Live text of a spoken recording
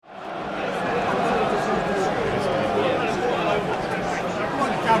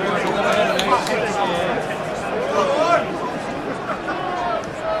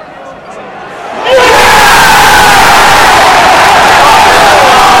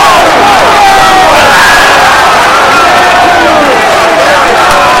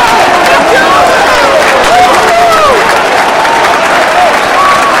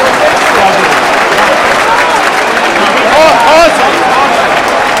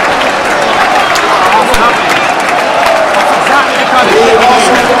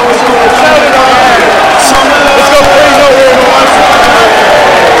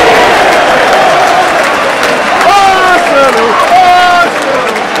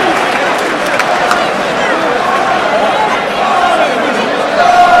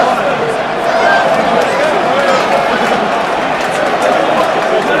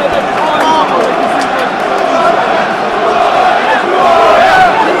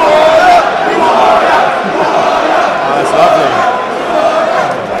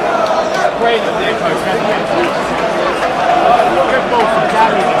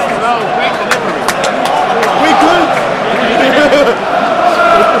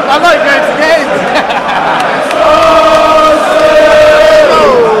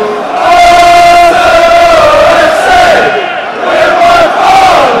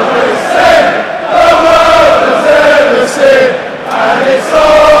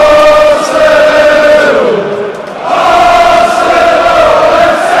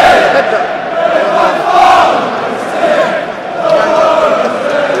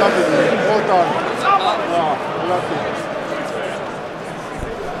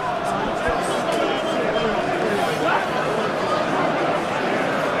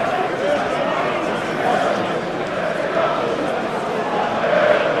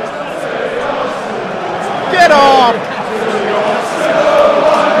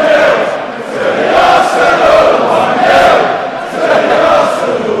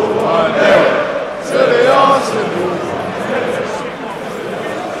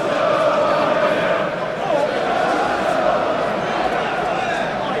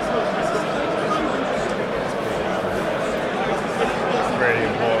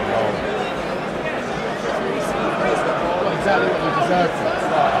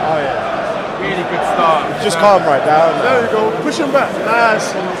Just calm right down. There you go. Push him back.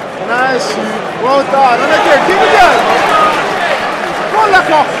 Nice. Nice. Well done. And again, keep it going. Go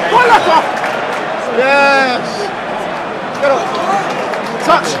Laka. Go Laka. Yes. Get up.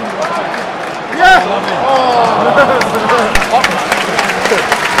 Touch. Yeah. Oh. Did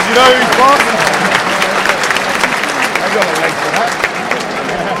you know who's boss? I got a leg for that.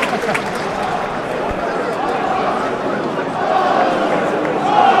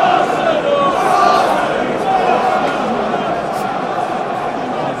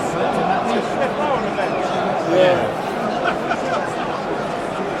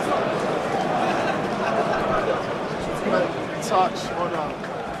 Touch or not.